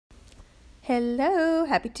Hello,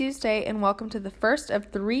 happy Tuesday, and welcome to the first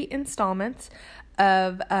of 3 installments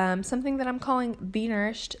of something that I'm calling Be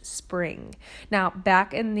Nourished Spring. Now,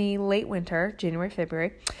 back in the late winter, January,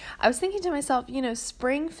 February, I was thinking to myself,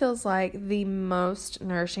 spring feels like the most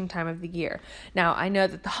nourishing time of the year. Now, I know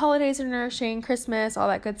that the holidays are nourishing, Christmas, all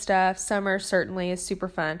that good stuff. Summer certainly is super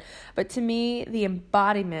fun. But to me, the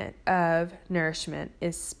embodiment of nourishment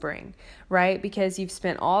is spring, right? Because you've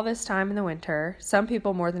spent all this time in the winter, some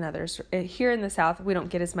people more than others. Here in the South, we don't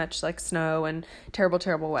get as much like snow and terrible,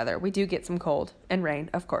 terrible weather. We do get some cold and rain,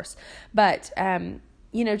 of course. But,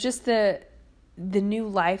 just the new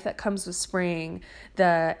life that comes with spring,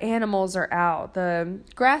 the animals are out, the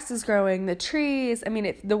grass is growing, the trees,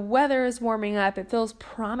 if the weather is warming up, it feels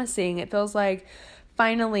promising. It feels like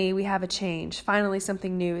finally we have a change. Finally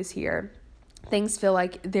something new is here. Things feel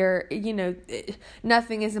like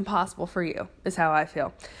nothing is impossible for you is how I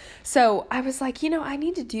feel. So I was like, I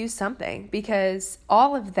need to do something because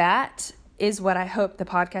all of that is what I hope the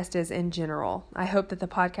podcast is in general. I hope that the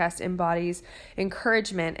podcast embodies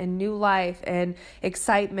encouragement and new life and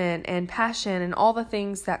excitement and passion and all the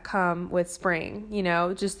things that come with spring,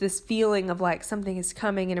 just this feeling of like something is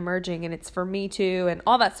coming and emerging and it's for me too and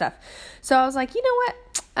all that stuff. So I was like, you know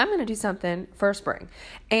what? I'm going to do something for spring.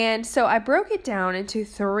 And so I broke it down into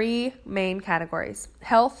 3 main categories: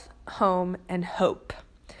 health, home, and hope.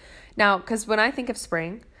 Now, because when I think of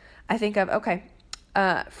spring, I think of,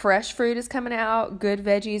 fresh fruit is coming out, good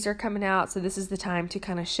veggies are coming out, so this is the time to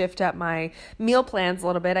kind of shift up my meal plans a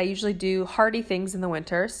little bit. I usually do hearty things in the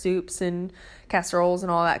winter, soups and casseroles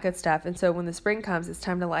and all that good stuff, and so when the spring comes, it's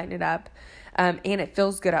time to lighten it up, and it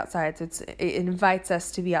feels good outside, so it invites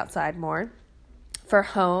us to be outside more. For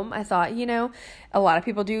home, I thought, a lot of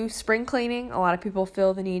people do spring cleaning. A lot of people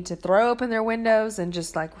feel the need to throw open their windows and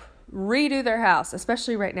just like redo their house,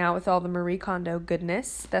 especially right now with all the Marie Kondo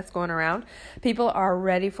goodness that's going around. People are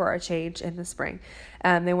ready for a change in the spring.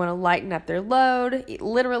 They want to lighten up their load,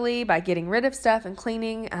 literally by getting rid of stuff and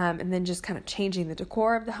cleaning, and then just kind of changing the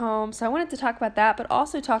decor of the home. So I wanted to talk about that, but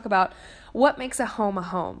also talk about what makes a home a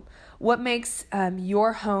home. What makes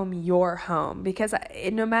your home? Because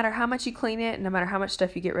no matter how much you clean it, no matter how much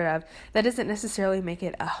stuff you get rid of, that doesn't necessarily make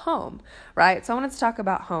it a home, right? So I wanted to talk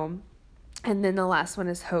about home. And then the last one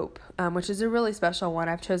is hope, which is a really special one.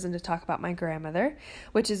 I've chosen to talk about my grandmother,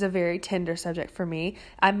 which is a very tender subject for me.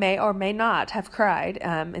 I may or may not have cried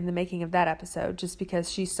in the making of that episode just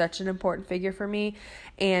because she's such an important figure for me,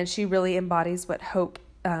 and she really embodies what hope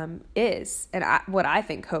is and what I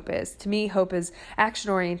think hope is. To me, hope is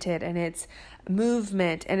action-oriented, and it's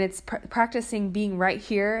movement, and it's practicing being right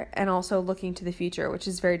here and also looking to the future, which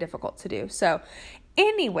is very difficult to do. So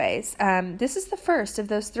anyways, this is the first of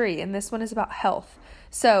those 3, and this one is about health.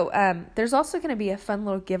 So there's also going to be a fun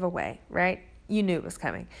little giveaway, right? You knew it was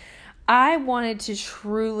coming. I wanted to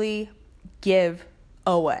truly give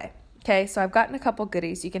away. Okay, so I've gotten a couple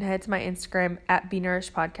goodies. You can head to my Instagram at Be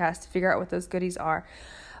Nourished Podcast to figure out what those goodies are.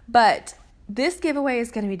 But this giveaway is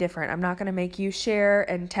going to be different. I'm not going to make you share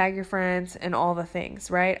and tag your friends and all the things,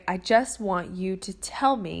 right? I just want you to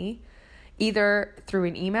tell me either through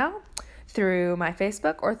an email, through my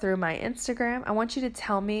Facebook, or through my Instagram. I want you to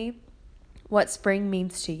tell me what spring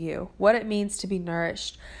means to you, what it means to be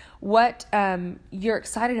nourished, what you're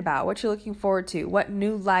excited about, what you're looking forward to, what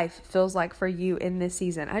new life feels like for you in this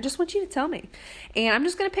season. I just want you to tell me. And I'm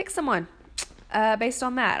just going to pick someone based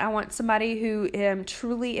on that. I want somebody who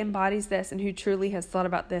truly embodies this and who truly has thought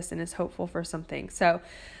about this and is hopeful for something. So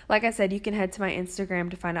like I said, you can head to my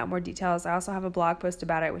Instagram to find out more details. I also have a blog post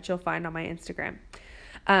about it, which you'll find on my Instagram.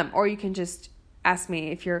 Or you can just ask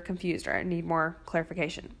me if you're confused or need more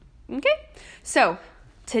clarification. Okay? So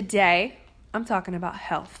today I'm talking about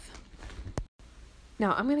health.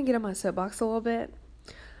 Now, I'm going to get on my soapbox a little bit.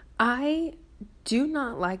 I do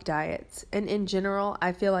not like diets, and in general,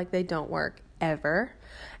 I feel like they don't work ever.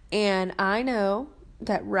 And I know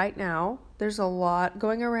that right now, there's a lot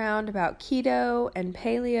going around about keto and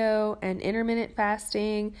paleo and intermittent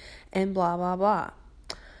fasting and blah, blah, blah.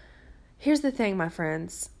 Here's the thing, my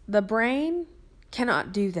friends. The brain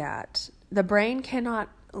cannot do that. The brain cannot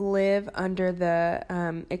live under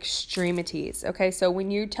the extremities. Okay, so when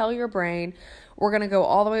you tell your brain, we're going to go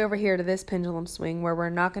all the way over here to this pendulum swing where we're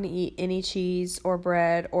not going to eat any cheese or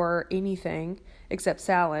bread or anything except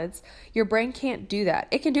salads, your brain can't do that.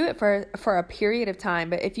 It can do it for a period of time,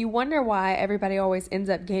 but if you wonder why everybody always ends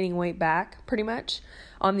up gaining weight back pretty much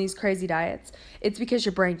on these crazy diets, it's because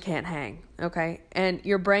your brain can't hang, okay? And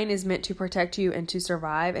your brain is meant to protect you and to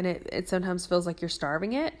survive, and it sometimes feels like you're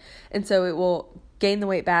starving it, and so it will gain the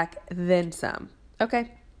weight back, then some,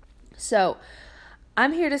 okay? So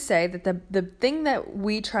I'm here to say that the thing that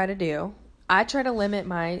we try to do I try to limit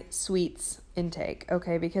my sweets intake,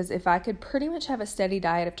 okay? Because if I could pretty much have a steady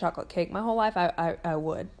diet of chocolate cake my whole life, I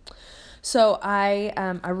would. So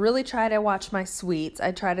I really try to watch my sweets.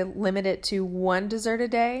 I try to limit it to one dessert a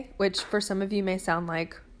day, which for some of you may sound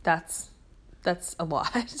like that's a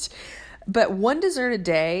lot. But one dessert a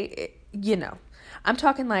day, I'm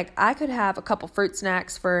talking like I could have a couple fruit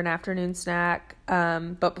snacks for an afternoon snack.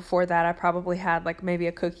 But before that, I probably had like maybe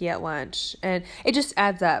a cookie at lunch, and it just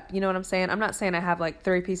adds up. You know what I'm saying? I'm not saying I have like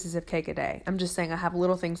 3 pieces of cake a day. I'm just saying I have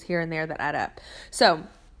little things here and there that add up. So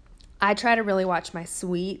I try to really watch my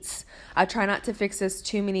sweets. I try not to fix us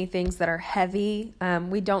too many things that are heavy.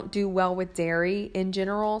 We don't do well with dairy in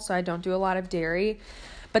general, so I don't do a lot of dairy.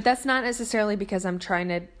 But that's not necessarily because I'm trying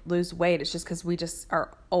to lose weight. It's just because we just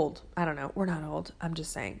are old. I don't know. We're not old. I'm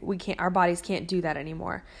just saying our bodies can't do that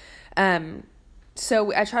anymore.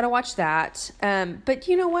 So I try to watch that. But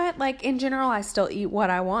you know what? Like in general, I still eat what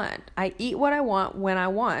I want. I eat what I want when I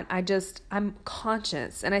want. I'm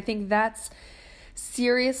conscious. And I think that's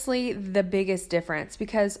seriously the biggest difference,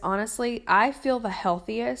 because honestly, I feel the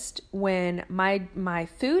healthiest when my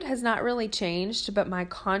food has not really changed, but my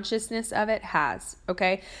consciousness of it has.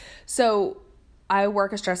 Okay. So I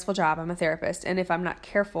work a stressful job. I'm a therapist. And if I'm not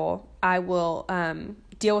careful, I will,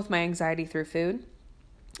 deal with my anxiety through food.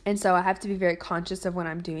 And so I have to be very conscious of when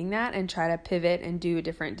I'm doing that and try to pivot and do a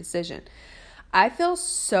different decision. I feel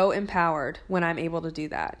so empowered when I'm able to do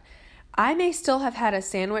that. I may still have had a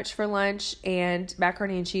sandwich for lunch and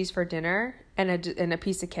macaroni and cheese for dinner and a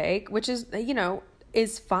piece of cake, which is,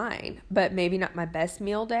 is fine, but maybe not my best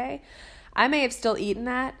meal day. I may have still eaten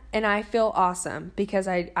that, and I feel awesome because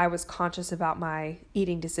I was conscious about my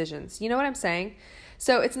eating decisions. You know what I'm saying?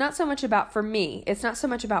 So it's not so much about, for me, it's not so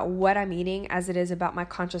much about what I'm eating as it is about my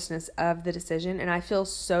consciousness of the decision. And I feel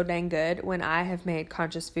so dang good when I have made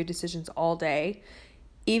conscious food decisions all day,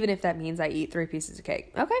 even if that means I eat 3 pieces of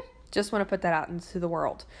cake. Okay? Just want to put that out into the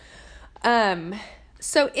world.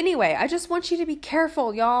 So anyway, I just want you to be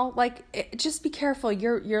careful, y'all. Just be careful.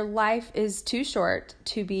 Your life is too short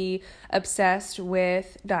to be obsessed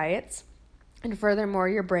with diets. And furthermore,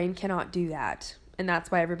 your brain cannot do that. And that's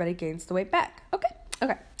why everybody gains the weight back. Okay.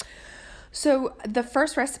 So the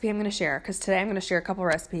first recipe I'm going to share, because today I'm going to share a couple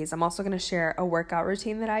recipes. I'm also going to share a workout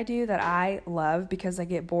routine that I do that I love because I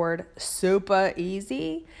get bored super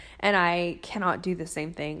easy. And I cannot do the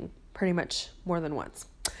same thing pretty much more than once.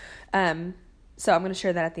 So I'm going to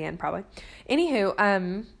share that at the end probably.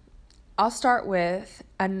 Anywho, I'll start with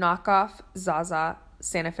a knockoff Zaza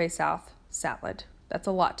Santa Fe South salad. That's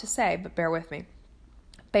a lot to say, but bear with me.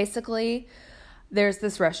 Basically, there's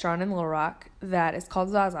this restaurant in Little Rock that is called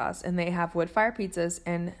Zaza's, and they have wood fire pizzas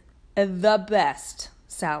and the best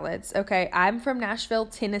salads. Okay, I'm from Nashville,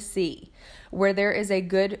 Tennessee, where there is a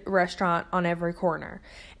good restaurant on every corner.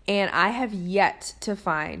 And I have yet to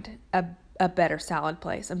find a better salad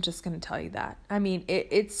place. I'm just going to tell you that. I mean,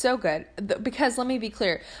 it's so good. Because let me be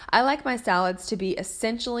clear. I like my salads to be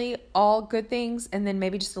essentially all good things and then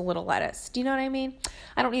maybe just a little lettuce. Do you know what I mean?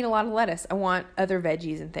 I don't need a lot of lettuce. I want other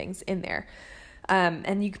veggies and things in there.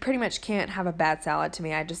 And you pretty much can't have a bad salad to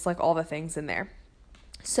me. I just like all the things in there.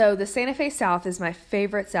 So the Santa Fe South is my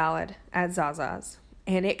favorite salad at Zaza's.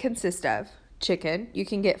 And it consists of chicken. You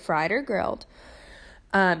can get fried or grilled.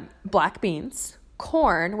 Black beans,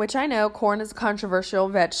 corn, which I know corn is a controversial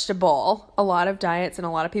vegetable. A lot of diets and a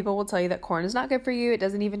lot of people will tell you that corn is not good for you. It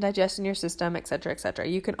doesn't even digest in your system, etc., etc.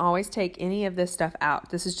 You can always take any of this stuff out.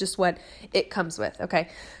 This is just what it comes with. Okay.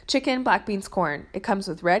 Chicken, black beans, corn. It comes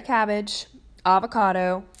with red cabbage,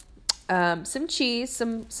 avocado, some cheese,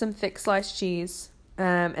 some thick sliced cheese,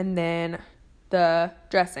 and then the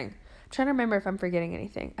dressing. I'm trying to remember if I'm forgetting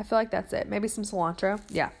anything. I feel like that's it. Maybe some cilantro.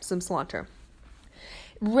 Yeah, some cilantro.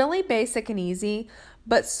 Really basic and easy,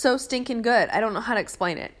 but so stinking good. I don't know how to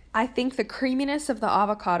explain it. I think the creaminess of the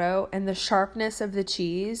avocado and the sharpness of the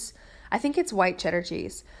cheese, I think it's white cheddar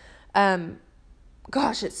cheese.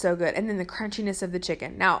 Gosh, it's so good. And then the crunchiness of the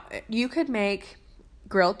chicken. Now, you could make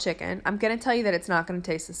grilled chicken. I'm going to tell you that it's not going to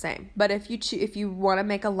taste the same. But if you want to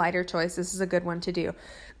make a lighter choice, this is a good one to do.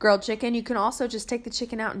 Grilled chicken, you can also just take the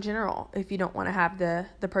chicken out in general. If you don't want to have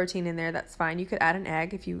the protein in there, that's fine. You could add an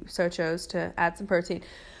egg if you so chose to add some protein.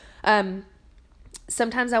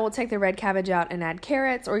 Sometimes I will take the red cabbage out and add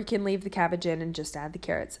carrots, or you can leave the cabbage in and just add the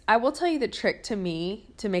carrots. I will tell you the trick to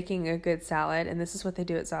making a good salad, and this is what they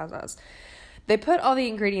do at Zaza's. They put all the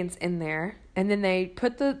ingredients in there, and then they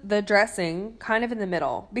put the dressing kind of in the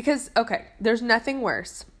middle. Because, okay, there's nothing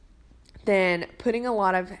worse than putting a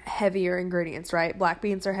lot of heavier ingredients, right? Black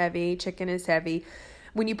beans are heavy, chicken is heavy.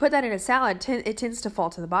 When you put that in a salad, it tends to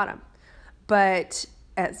fall to the bottom. But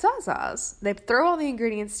at Zaza's, they throw all the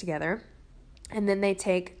ingredients together, And then they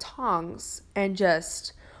take tongs and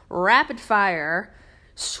just rapid fire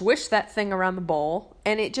swish that thing around the bowl,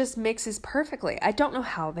 and it just mixes perfectly. I don't know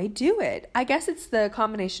how they do it. I guess it's the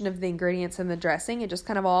combination of the ingredients and the dressing. It just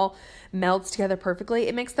kind of all melds together perfectly.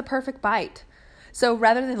 It makes the perfect bite. So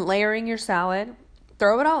rather than layering your salad,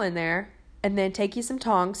 throw it all in there, and then take you some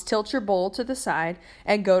tongs, tilt your bowl to the side,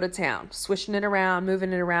 and go to town, swishing it around,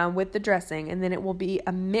 moving it around with the dressing, and then it will be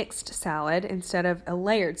a mixed salad instead of a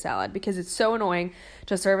layered salad, because it's so annoying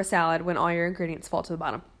to serve a salad when all your ingredients fall to the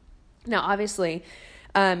bottom. Now, obviously,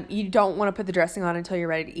 you don't want to put the dressing on until you're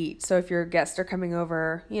ready to eat. So if your guests are coming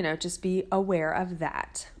over, just be aware of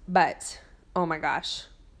that. But, oh my gosh,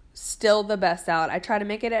 still the best salad. I try to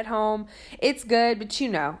make it at home. It's good, but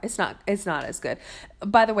it's not as good.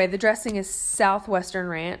 By the way, the dressing is Southwestern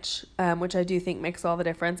Ranch, which I do think makes all the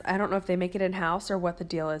difference. I don't know if they make it in-house or what the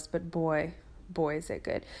deal is, but boy, is it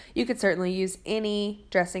good. You could certainly use any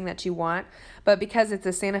dressing that you want, but because it's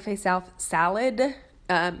a Santa Fe South salad,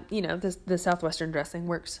 the Southwestern dressing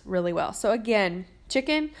works really well. So again,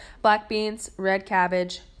 chicken, black beans, red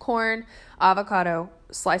cabbage, corn, avocado,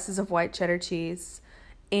 slices of white cheddar cheese,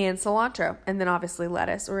 and cilantro, and then obviously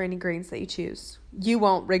lettuce or any greens that you choose. You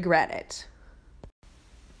won't regret it.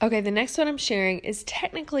 Okay, the next one I'm sharing is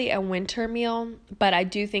technically a winter meal, but I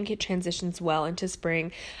do think it transitions well into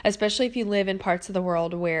spring, especially if you live in parts of the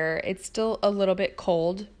world where it's still a little bit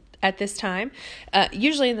cold at this time.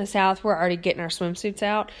 Usually in the South, we're already getting our swimsuits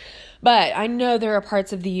out, but I know there are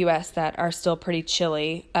parts of the U.S. that are still pretty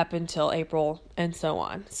chilly up until April and so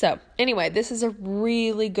on. So anyway, this is a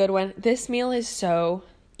really good one. This meal is so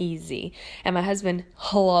easy, and my husband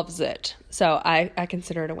loves it, so I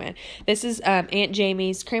consider it a win. This is Aunt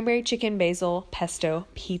Jamie's cranberry chicken basil pesto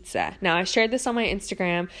pizza. Now, I shared this on my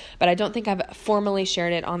Instagram, but I don't think I've formally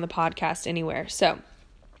shared it on the podcast anywhere. So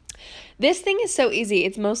this thing is so easy.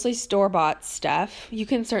 It's mostly store-bought stuff. You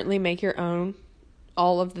can certainly make your own,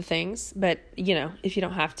 all of the things, but if you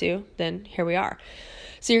don't have to, then here we are.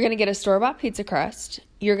 So you're going to get a store-bought pizza crust.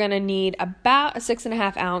 You're going to need about a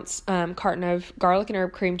 6.5 ounce carton of garlic and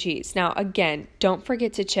herb cream cheese. Now, again, don't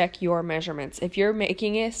forget to check your measurements. If you're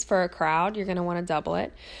making this for a crowd, you're going to want to double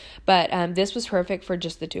it. But this was perfect for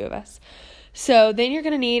just the two of us. So then you're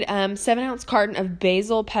going to need 7 ounce carton of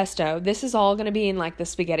basil pesto. This is all going to be in like the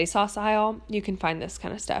spaghetti sauce aisle. You can find this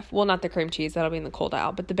kind of stuff. Well, not the cream cheese. That'll be in the cold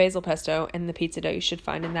aisle. But the basil pesto and the pizza dough you should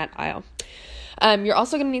find in that aisle. You're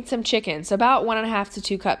also going to need some chicken. So about 1.5 to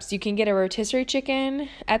 2 cups. You can get a rotisserie chicken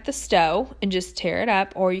at the stove and just tear it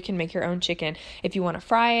up. Or you can make your own chicken. If you want to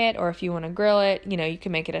fry it or if you want to grill it, you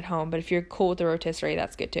can make it at home. But if you're cool with the rotisserie,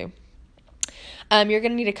 that's good too. You're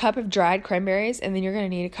going to need a cup of dried cranberries, and then you're going to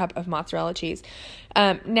need a cup of mozzarella cheese.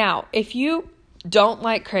 Now, if you don't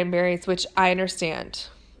like cranberries, which I understand,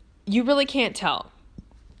 you really can't tell.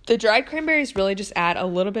 The dried cranberries really just add a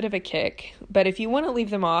little bit of a kick, but if you want to leave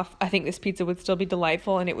them off, I think this pizza would still be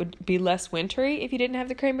delightful, and it would be less wintry if you didn't have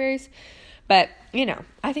the cranberries. But,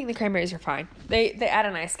 I think the cranberries are fine. They add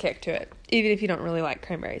a nice kick to it, even if you don't really like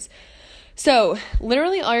cranberries. So,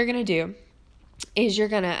 literally all you're going to do is you're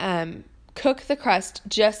going to cook the crust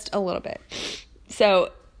just a little bit.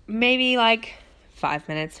 So maybe like 5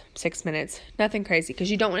 minutes, 6 minutes, nothing crazy, because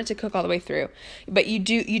you don't want it to cook all the way through. But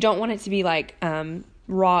you don't want it to be like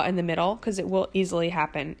raw in the middle, because it will easily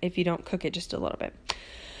happen if you don't cook it just a little bit.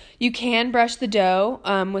 You can brush the dough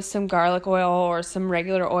with some garlic oil or some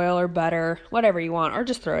regular oil or butter, whatever you want, or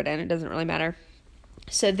just throw it in. It doesn't really matter.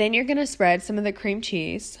 So then you're going to spread some of the cream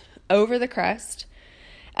cheese over the crust.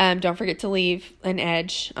 Don't forget to leave an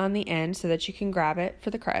edge on the end so that you can grab it for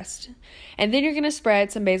the crust. And then you're going to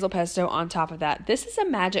spread some basil pesto on top of that. This is a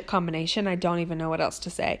magic combination. I don't even know what else to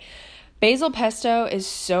say. Basil pesto is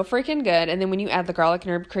so freaking good. And then when you add the garlic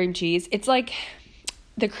and herb cream cheese, it's like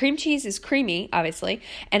the cream cheese is creamy, obviously,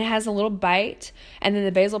 and it has a little bite. And then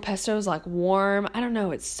the basil pesto is like warm. I don't know.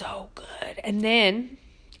 It's so good. And then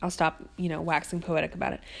I'll stop, waxing poetic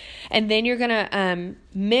about it. And then you're going to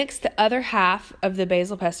mix the other half of the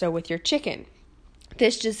basil pesto with your chicken.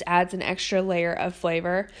 This just adds an extra layer of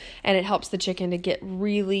flavor, and it helps the chicken to get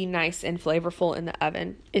really nice and flavorful in the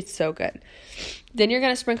oven. It's so good. Then you're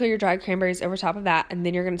going to sprinkle your dried cranberries over top of that, and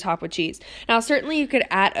then you're going to top with cheese. Now, certainly you could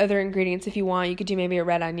add other ingredients if you want. You could do maybe a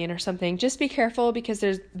red onion or something. Just be careful, because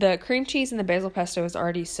there's the cream cheese and the basil pesto is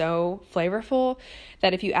already so flavorful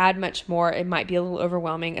that if you add much more, it might be a little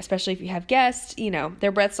overwhelming, especially if you have guests.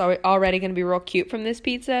 Their breath's already going to be real cute from this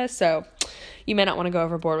pizza, so you may not want to go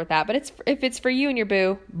overboard with that. But if it's for you and your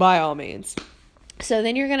boo, by all means. So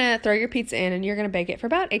then you're going to throw your pizza in and you're going to bake it for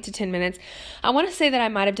about 8 to 10 minutes. I want to say that I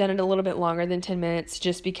might have done it a little bit longer than 10 minutes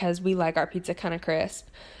just because we like our pizza kind of crisp.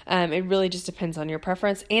 It really just depends on your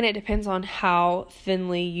preference, and it depends on how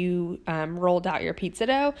thinly you rolled out your pizza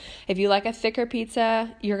dough. If you like a thicker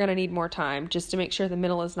pizza, you're going to need more time just to make sure the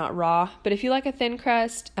middle is not raw. But if you like a thin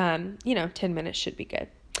crust, 10 minutes should be good.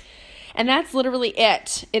 And that's literally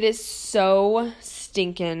it. It is so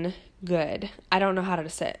stinking good. I don't know how to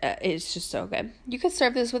say it. It's just so good. You could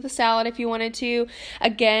serve this with a salad if you wanted to.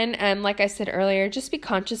 Again, like I said earlier, just be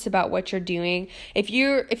conscious about what you're doing. If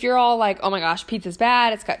you're all like, oh my gosh, pizza's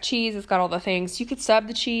bad, it's got cheese, it's got all the things, you could sub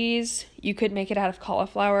the cheese, you could make it out of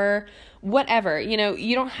cauliflower, whatever. You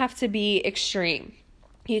don't have to be extreme.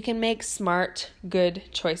 You can make smart, good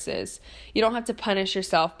choices. You don't have to punish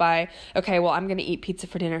yourself by, okay, well, I'm going to eat pizza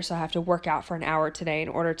for dinner, so I have to work out for an hour today in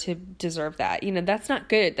order to deserve that. That's not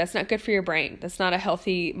good. That's not good for your brain. That's not a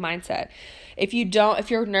healthy mindset. If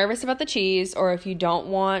you're nervous about the cheese, or if you don't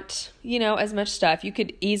want, as much stuff, you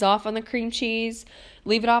could ease off on the cream cheese,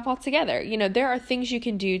 leave it off altogether. There are things you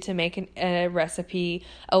can do to make a recipe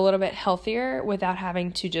a little bit healthier without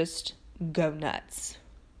having to just go nuts.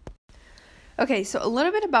 Okay, so a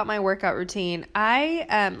little bit about my workout routine.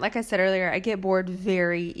 Like I said earlier, I get bored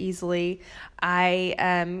very easily.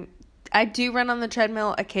 I do run on the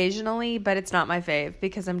treadmill occasionally, but it's not my fave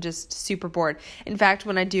because I'm just super bored. In fact,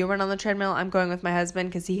 when I do run on the treadmill, I'm going with my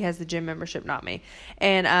husband because he has the gym membership, not me.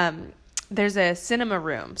 And there's a cinema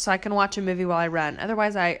room, so I can watch a movie while I run.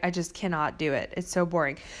 Otherwise, I just cannot do it. It's so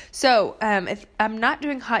boring. So if I'm not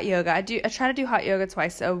doing hot yoga, I try to do hot yoga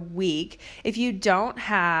twice a week. If you don't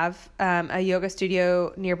have a yoga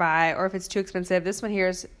studio nearby, or if it's too expensive, this one here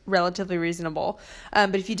is relatively reasonable.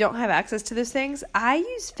 But if you don't have access to those things, I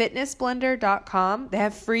use fitnessblender.com. They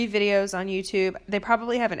have free videos on YouTube. They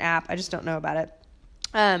probably have an app. I just don't know about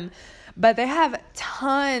it. But they have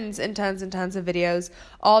tons and tons and tons of videos,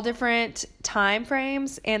 all different time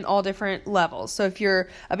frames and all different levels. So if you're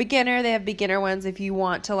a beginner, they have beginner ones. If you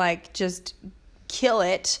want to just kill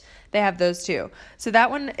it, they have those too. So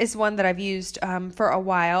that one is one that I've used for a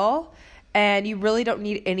while, and you really don't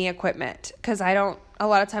need any equipment because a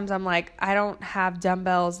lot of times I'm like, I don't have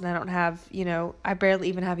dumbbells and I don't have, I barely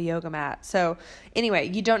even have a yoga mat. So anyway,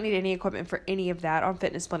 you don't need any equipment for any of that on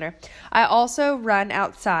Fitness Blender. I also run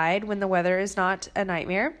outside when the weather is not a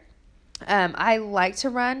nightmare. I like to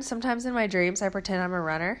run. Sometimes in my dreams, I pretend I'm a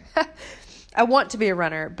runner. I want to be a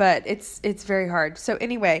runner, but it's very hard. So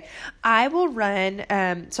anyway, I will run.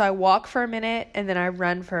 So I walk for a minute and then I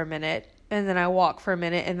run for a minute. And then I walk for a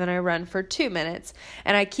minute, and then I run for 2 minutes.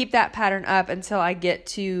 And I keep that pattern up until I get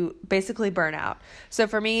to basically burnout. So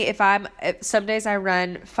for me, if some days I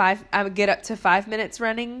I get up to 5 minutes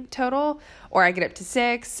running total, or I get up to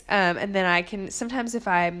 6. And then sometimes if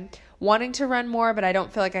I'm wanting to run more, but I don't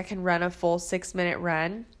feel like I can run a full 6-minute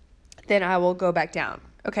run, then I will go back down.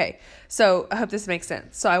 Okay, so I hope this makes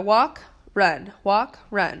sense. So I walk, run, walk,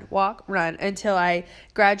 run, walk, run, until I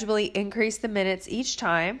gradually increase the minutes each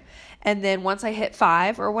time. And then once I hit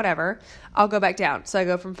 5 or whatever, I'll go back down. So I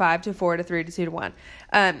go from 5 to 4 to 3 to 2 to 1.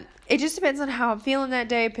 It just depends on how I'm feeling that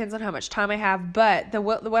day, depends on how much time I have. But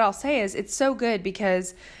what I'll say is it's so good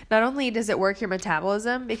because not only does it work your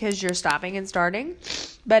metabolism because you're stopping and starting,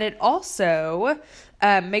 but it also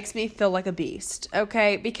makes me feel like a beast,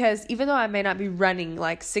 okay? Because even though I may not be running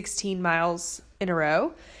 16 miles in a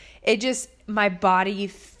row, my body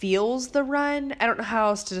feels the run. I don't know how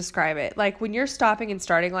else to describe it. When you're stopping and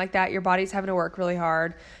starting like that, your body's having to work really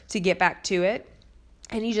hard to get back to it.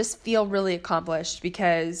 And you just feel really accomplished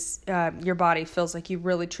because your body feels like you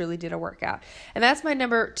really truly did a workout. And that's my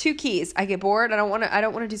number 2 keys. I get bored. I don't want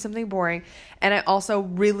to do something boring. And I also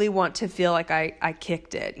really want to feel like I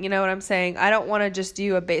kicked it. You know what I'm saying? I don't want to just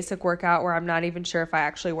do a basic workout where I'm not even sure if I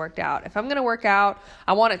actually worked out. If I'm going to work out,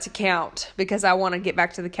 I want it to count because I want to get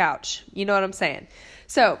back to the couch. You know what I'm saying?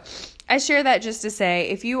 So I share that just to say,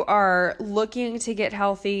 if you are looking to get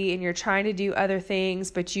healthy and you're trying to do other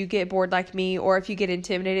things, but you get bored like me, or if you get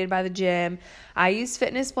intimidated by the gym, I use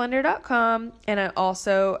fitnessblender.com. And I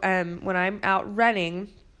also, when I'm out running,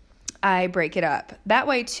 I break it up. That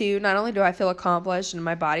way too, not only do I feel accomplished and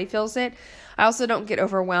my body feels it, I also don't get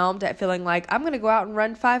overwhelmed at feeling like I'm going to go out and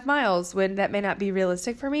run 5 miles when that may not be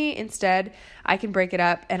realistic for me. Instead, I can break it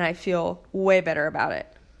up and I feel way better about it.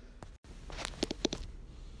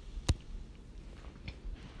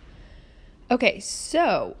 Okay,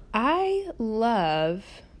 so I love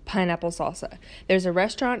pineapple salsa. There's a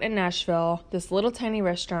restaurant in Nashville, this little tiny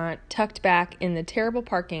restaurant tucked back in the terrible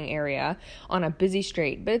parking area on a busy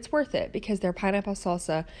street, but it's worth it because their pineapple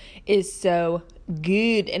salsa is so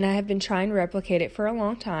good, and I have been trying to replicate it for a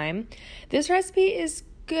long time. This recipe is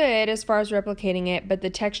good as far as replicating it, but the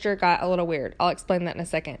texture got a little weird. I'll explain that in a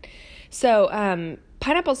second. So,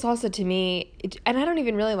 pineapple salsa to me, and I don't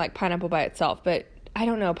even really like pineapple by itself, but I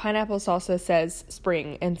don't know, pineapple salsa says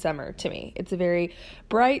spring and summer to me. It's a very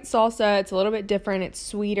bright salsa. It's a little bit different. It's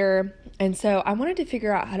sweeter. And so I wanted to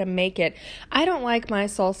figure out how to make it. I don't like my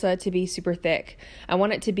salsa to be super thick. I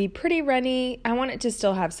want it to be pretty runny. I want it to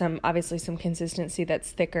still have obviously some consistency that's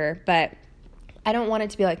thicker, but I don't want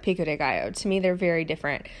it to be like pico de gallo. To me, they're very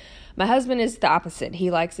different. My husband is the opposite.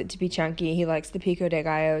 He likes it to be chunky. He likes the pico de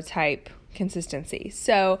gallo type consistency.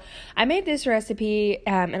 So I made this recipe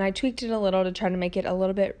and I tweaked it a little to try to make it a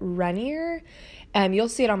little bit runnier. You'll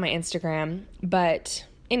see it on my Instagram. But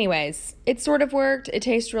anyways, it sort of worked. It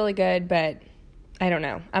tastes really good, but I don't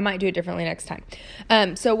know. I might do it differently next time.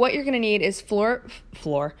 So what you're going to need is 4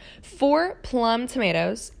 plum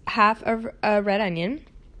tomatoes, half a red onion,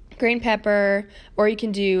 green pepper, or you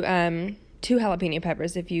can do 2 jalapeno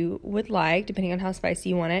peppers if you would like, depending on how spicy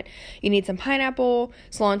you want it. You need some pineapple,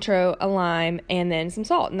 cilantro, a lime, and then some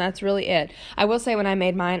salt, and that's really it. I will say when I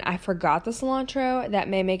made mine, I forgot the cilantro. That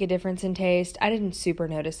may make a difference in taste. I didn't super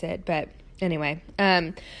notice it, but anyway.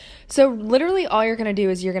 So literally all you're going to do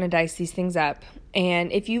is you're going to dice these things up,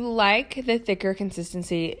 and if you like the thicker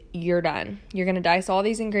consistency, you're done. You're going to dice all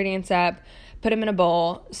these ingredients up, put them in a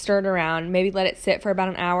bowl, stir it around, maybe let it sit for about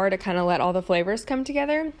an hour to kind of let all the flavors come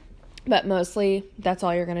together. But mostly, that's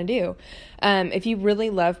all you're going to do. If you really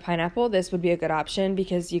love pineapple, this would be a good option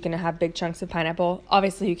because you're going to have big chunks of pineapple.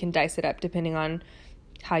 Obviously, you can dice it up depending on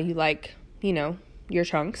how you like, your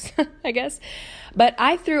chunks, I guess. But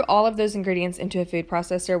I threw all of those ingredients into a food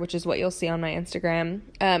processor, which is what you'll see on my Instagram.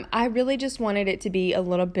 I really just wanted it to be a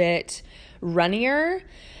little bit runnier.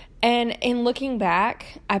 And in looking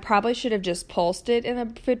back, I probably should have just pulsed it in the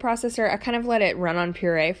food processor. I kind of let it run on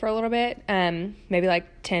puree for a little bit, maybe like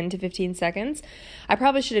 10 to 15 seconds. I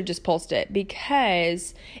probably should have just pulsed it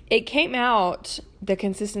because it came out the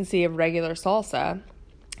consistency of regular salsa,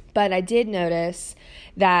 but I did notice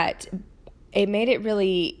that it made it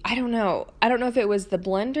really, I don't know if it was the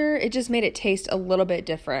blender, it just made it taste a little bit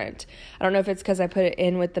different. I don't know if it's because I put it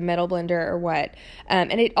in with the metal blender or what.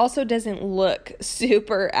 And it also doesn't look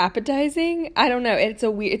super appetizing. I don't know, it's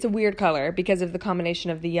a weird color because of the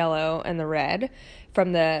combination of the yellow and the red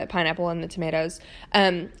from the pineapple and the tomatoes.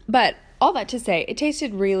 But all that to say, it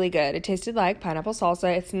tasted really good. It tasted like pineapple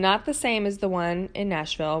salsa. It's not the same as the one in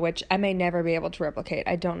Nashville, which I may never be able to replicate.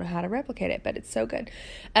 I don't know how to replicate it, but it's so good.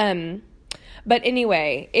 But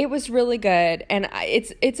anyway, it was really good, and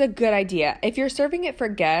it's a good idea. If you're serving it for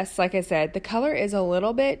guests, like I said, the color is a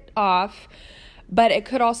little bit off, but it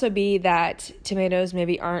could also be that tomatoes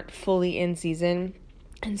maybe aren't fully in season.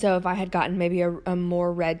 And so if I had gotten maybe a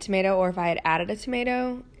more red tomato, or if I had added a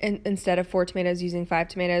tomato instead of 4 tomatoes using 5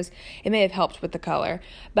 tomatoes, it may have helped with the color.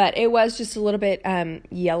 But it was just a little bit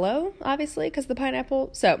yellow, obviously, because of the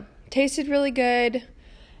pineapple. So tasted really good.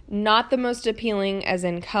 Not the most appealing as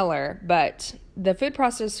in color, but the food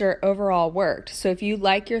processor overall worked. So if you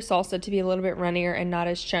like your salsa to be a little bit runnier and not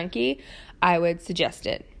as chunky, I would suggest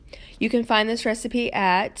it. You can find this recipe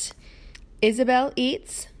at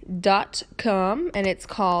isabeleats.com, and it's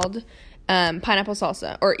called pineapple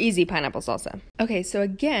salsa, or easy pineapple salsa. Okay, so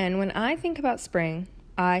again, when I think about spring,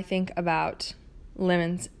 I think about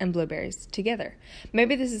lemons and blueberries together.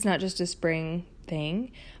 Maybe this is not just a spring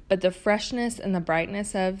thing, but the freshness and the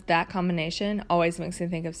brightness of that combination always makes me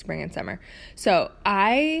think of spring and summer. So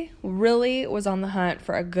I really was on the hunt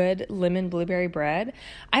for a good lemon blueberry bread.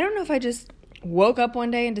 I don't know if I just woke up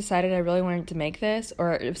one day and decided I really wanted to make this,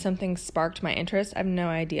 or if something sparked my interest. I have no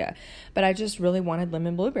idea. But I just really wanted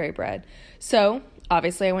lemon blueberry bread. So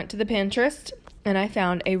obviously I went to the Pinterest and I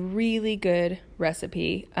found a really good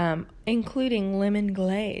recipe, including lemon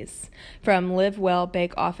glaze from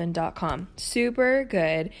livewellbakeoften.com. Super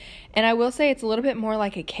good. And I will say it's a little bit more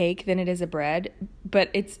like a cake than it is a bread, but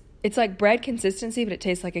it's like bread consistency, but it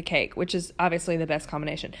tastes like a cake, which is obviously the best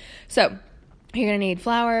combination. So you're going to need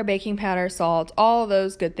flour, baking powder, salt, all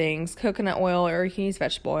those good things, coconut oil, or you can use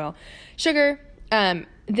vegetable oil, sugar.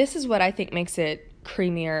 This is what I think makes it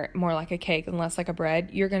creamier, more like a cake and less like a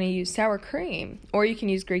bread. You're going to use sour cream, or you can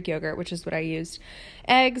use Greek yogurt, which is what I used.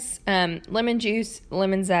 Eggs, lemon juice,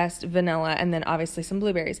 lemon zest, vanilla, and then obviously some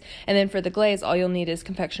blueberries. And then for the glaze, all you'll need is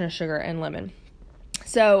confectioner sugar and lemon.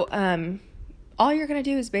 So all you're going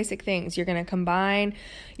to do is basic things. You're going to combine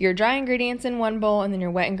your dry ingredients in one bowl and then your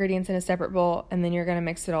wet ingredients in a separate bowl, and then you're going to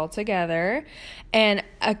mix it all together. And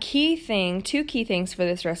two key things for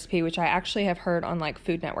this recipe, which I actually have heard on like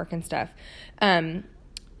Food Network and stuff.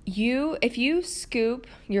 If you scoop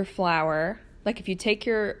your flour, like if you take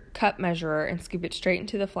your cup measurer and scoop it straight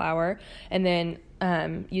into the flour and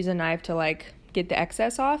then use a knife to like get the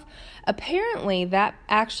excess off, apparently that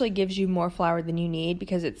actually gives you more flour than you need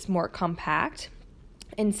because it's more compact.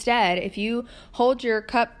 Instead, if you hold your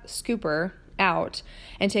cup scooper out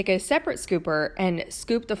and take a separate scooper and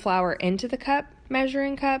scoop the flour into the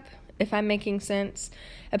measuring cup, if I'm making sense,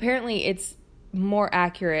 apparently it's more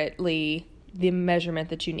accurately the measurement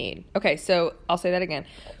that you need. Okay, so I'll say that again.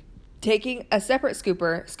 Taking a separate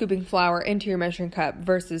scooper, scooping flour into your measuring cup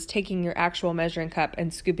versus taking your actual measuring cup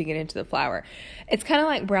and scooping it into the flour. It's kind of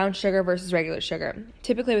like brown sugar versus regular sugar.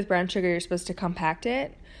 Typically with brown sugar, you're supposed to compact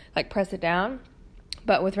it, like press it down.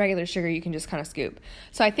 But with regular sugar, you can just kind of scoop.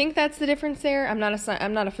 So I think that's the difference there. I'm not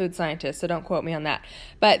a food scientist, so don't quote me on that.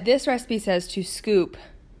 But this recipe says to scoop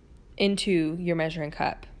into your measuring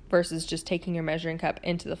cup versus just taking your measuring cup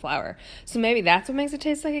into the flour. So maybe that's what makes it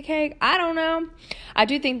taste like a cake. I don't know. I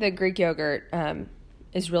do think the Greek yogurt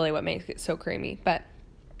is really what makes it so creamy. But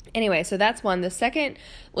anyway, so that's one. The second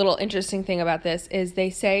little interesting thing about this is they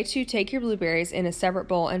say to take your blueberries in a separate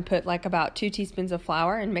bowl and put like about 2 teaspoons of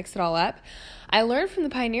flour and mix it all up. I learned from the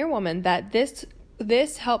Pioneer Woman that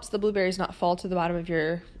this helps the blueberries not fall to the bottom of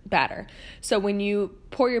your batter. So when you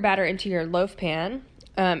pour your batter into your loaf pan,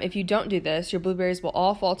 if you don't do this, your blueberries will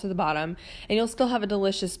all fall to the bottom, and you'll still have a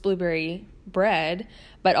delicious blueberry bread,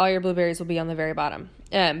 but all your blueberries will be on the very bottom.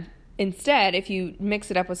 Instead, if you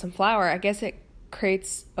mix it up with some flour, I guess it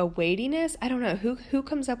creates a weightiness. I don't know. Who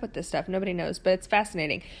comes up with this stuff? Nobody knows, but it's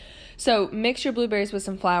fascinating. So mix your blueberries with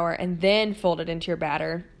some flour and then fold it into your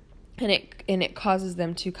batter, and it causes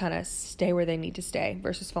them to kind of stay where they need to stay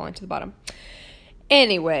versus falling to the bottom.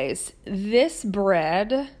 Anyways, this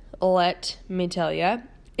bread, let me tell you,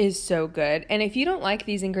 is so good. And if you don't like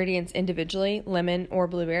these ingredients individually, lemon or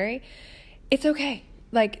blueberry, it's okay.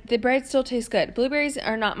 Like, the bread still tastes good. Blueberries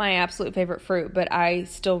are not my absolute favorite fruit, but I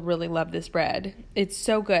still really love this bread. It's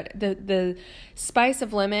so good. The spice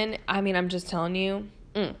of lemon, I mean, I'm just telling you.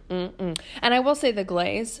 And I will say the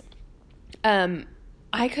glaze,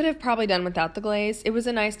 I could have probably done without the glaze. It was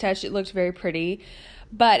a nice touch. It looked very pretty,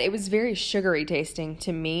 but it was very sugary tasting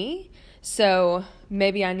to me. So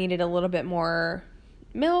maybe I needed a little bit more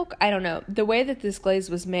milk. I don't know. The way that this glaze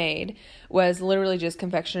was made was literally just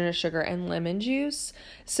confectioner sugar and lemon juice.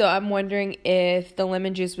 So I'm wondering if the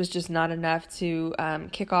lemon juice was just not enough to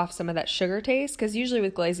kick off some of that sugar taste, because usually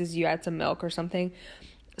with glazes you add some milk or something.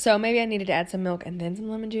 So maybe I needed to add some milk and then some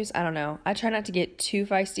lemon juice. I don't know. I try not to get too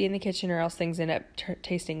feisty in the kitchen or else things end up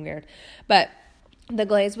tasting weird. But the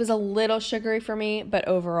glaze was a little sugary for me, but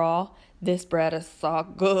overall, this bread is so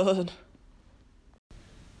good.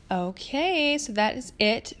 Okay, so that is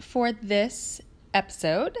it for this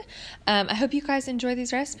episode. I hope you guys enjoy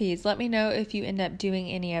these recipes. Let me know if you end up doing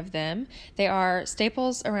any of them. They are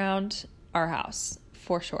staples around our house,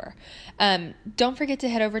 for sure. Don't forget to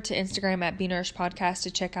head over to Instagram at Be Nourished Podcast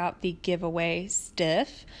to check out the giveaway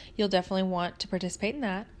stuff. You'll definitely want to participate in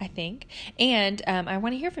that, I think. And I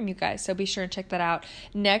want to hear from you guys, so be sure and check that out.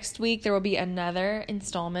 Next week, there will be another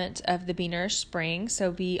installment of the Be Nourished Spring,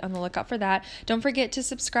 so be on the lookout for that. Don't forget to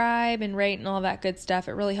subscribe and rate and all that good stuff.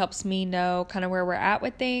 It really helps me know kind of where we're at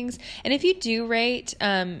with things. And if you do rate,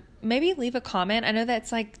 maybe leave a comment. I know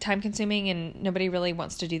that's like time consuming and nobody really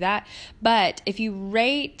wants to do that. But if you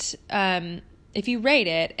rate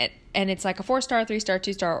it and it's like a 4-star, 3-star,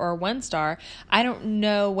 2-star, or 1-star, I don't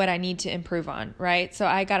know what I need to improve on, right? So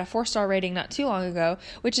I got a 4-star rating not too long ago,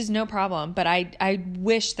 which is no problem. But I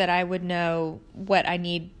wish that I would know what I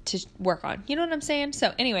need to work on. You know what I'm saying?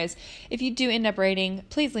 So anyways, if you do end up rating,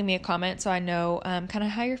 please leave me a comment so I know kind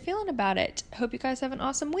of how you're feeling about it. Hope you guys have an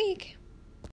awesome week.